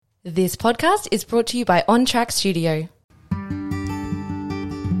This podcast is brought to you by On Track Studio.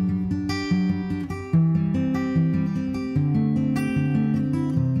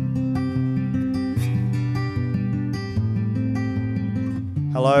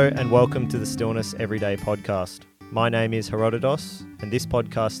 Hello and welcome to the Stillness Everyday podcast. My name is Herodotos, and this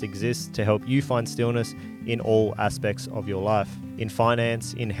podcast exists to help you find stillness in all aspects of your life, in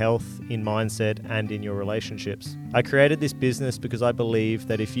finance, in health, in mindset, and in your relationships. I created this business because I believe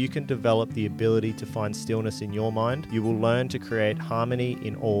that if you can develop the ability to find stillness in your mind, you will learn to create harmony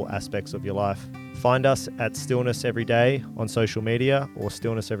in all aspects of your life. Find us at Stillness Everyday on social media or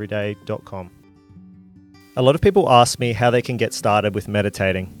stillnesseveryday.com. A lot of people ask me how they can get started with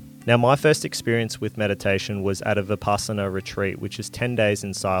meditating. Now, my first experience with meditation was at a Vipassana retreat, which is 10 days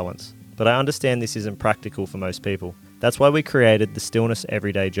in silence. But I understand this isn't practical for most people. That's why we created the Stillness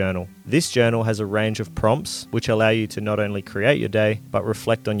Everyday Journal. This journal has a range of prompts which allow you to not only create your day, but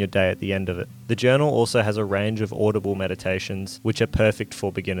reflect on your day at the end of it. The journal also has a range of audible meditations which are perfect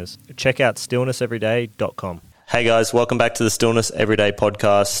for beginners. Check out stillnesseveryday.com. Hey guys, welcome back to the Stillness Everyday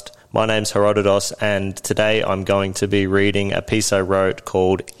podcast. My name's Herodotos, and today I'm going to be reading a piece I wrote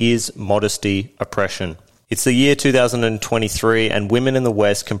called Is Modesty Oppression? It's the year 2023 and women in the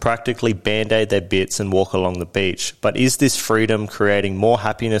West can practically band-aid their bits and walk along the beach. But is this freedom creating more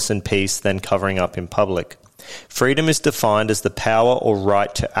happiness and peace than covering up in public? Freedom is defined as the power or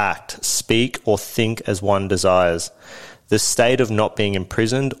right to act, speak or think as one desires. The state of not being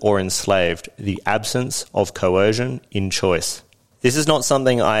imprisoned or enslaved, the absence of coercion in choice. This is not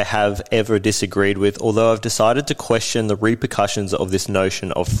something I have ever disagreed with, although I've decided to question the repercussions of this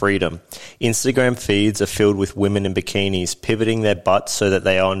notion of freedom. Instagram feeds are filled with women in bikinis, pivoting their butts so that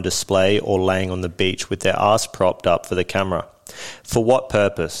they are on display or laying on the beach with their ass propped up for the camera. For what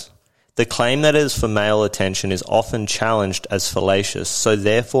purpose? The claim that it is for male attention is often challenged as fallacious, so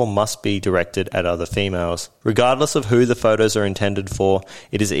therefore must be directed at other females. Regardless of who the photos are intended for,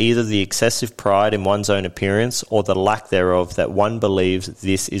 it is either the excessive pride in one's own appearance or the lack thereof that one believes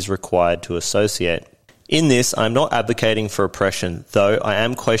this is required to associate. In this, I am not advocating for oppression, though I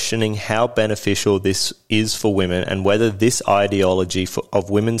am questioning how beneficial this is for women and whether this ideology of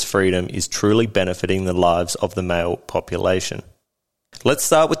women's freedom is truly benefiting the lives of the male population. Let's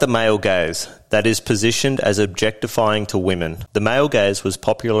start with the male gaze, that is positioned as objectifying to women. The male gaze was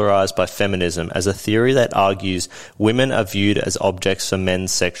popularized by feminism as a theory that argues women are viewed as objects for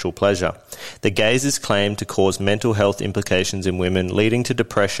men's sexual pleasure. The gaze is claimed to cause mental health implications in women, leading to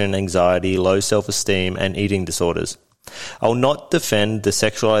depression, anxiety, low self-esteem, and eating disorders. I will not defend the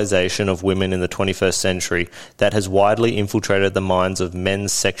sexualization of women in the 21st century that has widely infiltrated the minds of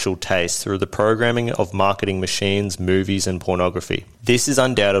men's sexual tastes through the programming of marketing machines, movies, and pornography. This is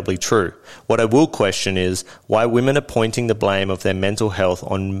undoubtedly true. What I will question is why women are pointing the blame of their mental health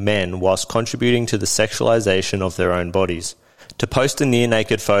on men whilst contributing to the sexualization of their own bodies. To post a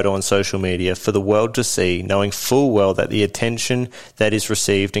near-naked photo on social media for the world to see, knowing full well that the attention that is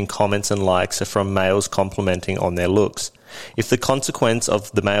received in comments and likes are from males complimenting on their looks. If the consequence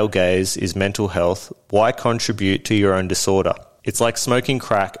of the male gaze is mental health, why contribute to your own disorder? It's like smoking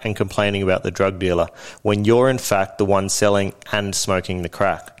crack and complaining about the drug dealer, when you're in fact the one selling and smoking the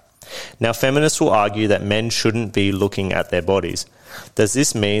crack. Now, feminists will argue that men shouldn't be looking at their bodies. Does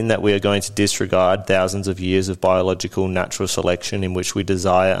this mean that we are going to disregard thousands of years of biological natural selection in which we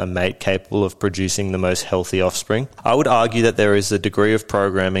desire a mate capable of producing the most healthy offspring? I would argue that there is a degree of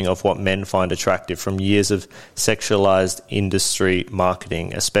programming of what men find attractive from years of sexualized industry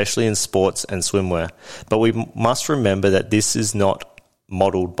marketing, especially in sports and swimwear. But we must remember that this is not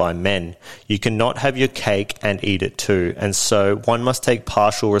modelled by men. You cannot have your cake and eat it too, and so one must take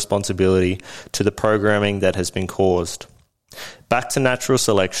partial responsibility to the programming that has been caused. Back to natural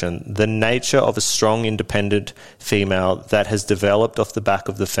selection, the nature of a strong, independent female that has developed off the back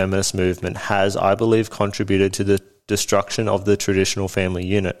of the feminist movement has, I believe, contributed to the destruction of the traditional family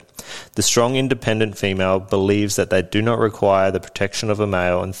unit. The strong, independent female believes that they do not require the protection of a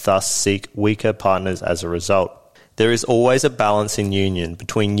male and thus seek weaker partners as a result. There is always a balance in union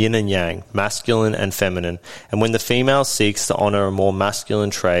between yin and yang, masculine and feminine, and when the female seeks to honour a more masculine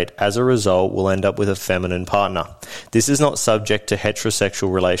trait, as a result will end up with a feminine partner. This is not subject to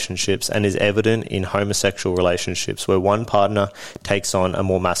heterosexual relationships and is evident in homosexual relationships where one partner takes on a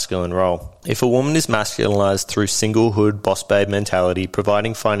more masculine role. If a woman is masculinized through singlehood, boss babe mentality,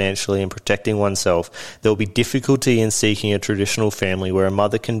 providing financially and protecting oneself, there will be difficulty in seeking a traditional family where a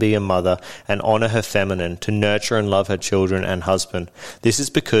mother can be a mother and honour her feminine to nurture and love her children and husband. This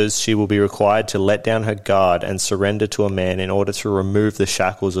is because she will be required to let down her guard and surrender to a man in order to remove the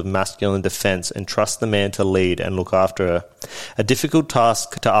shackles of masculine defense and trust the man to lead and look after her. A difficult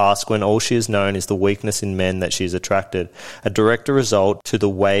task to ask when all she has known is the weakness in men that she has attracted, a direct result to the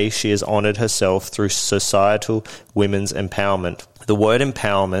way she has honoured herself through societal women's empowerment. The word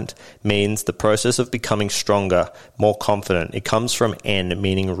empowerment means the process of becoming stronger, more confident. It comes from en,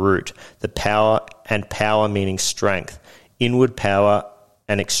 meaning root, the power, and power meaning strength, inward power,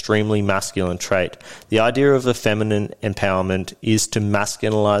 an extremely masculine trait. The idea of the feminine empowerment is to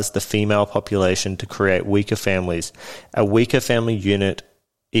masculinize the female population to create weaker families. A weaker family unit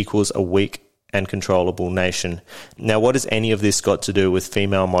equals a weak and controllable nation. Now, what has any of this got to do with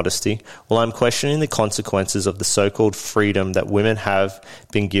female modesty? Well, I'm questioning the consequences of the so-called freedom that women have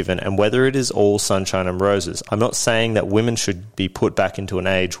been given and whether it is all sunshine and roses. I'm not saying that women should be put back into an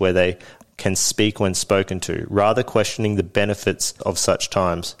age where they can speak when spoken to, rather questioning the benefits of such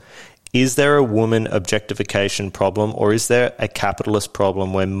times. Is there a woman objectification problem, or is there a capitalist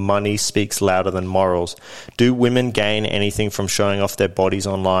problem where money speaks louder than morals? Do women gain anything from showing off their bodies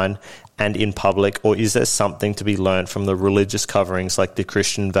online and in public, or is there something to be learned from the religious coverings like the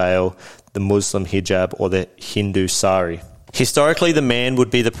Christian veil, the Muslim hijab, or the Hindu sari? Historically, the man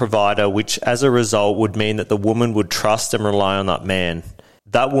would be the provider, which as a result would mean that the woman would trust and rely on that man.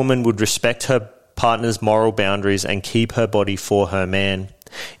 That woman would respect her partner's moral boundaries and keep her body for her man.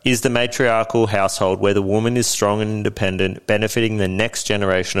 Is the matriarchal household where the woman is strong and independent benefiting the next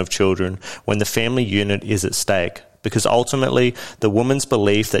generation of children when the family unit is at stake? Because ultimately, the woman's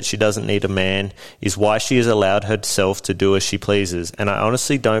belief that she doesn't need a man is why she has allowed herself to do as she pleases. And I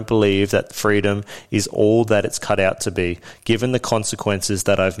honestly don't believe that freedom is all that it's cut out to be, given the consequences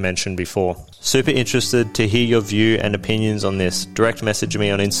that I've mentioned before. Super interested to hear your view and opinions on this. Direct message me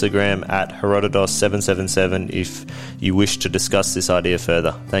on Instagram at Herodotos777 if you wish to discuss this idea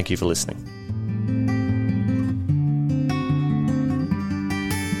further. Thank you for listening.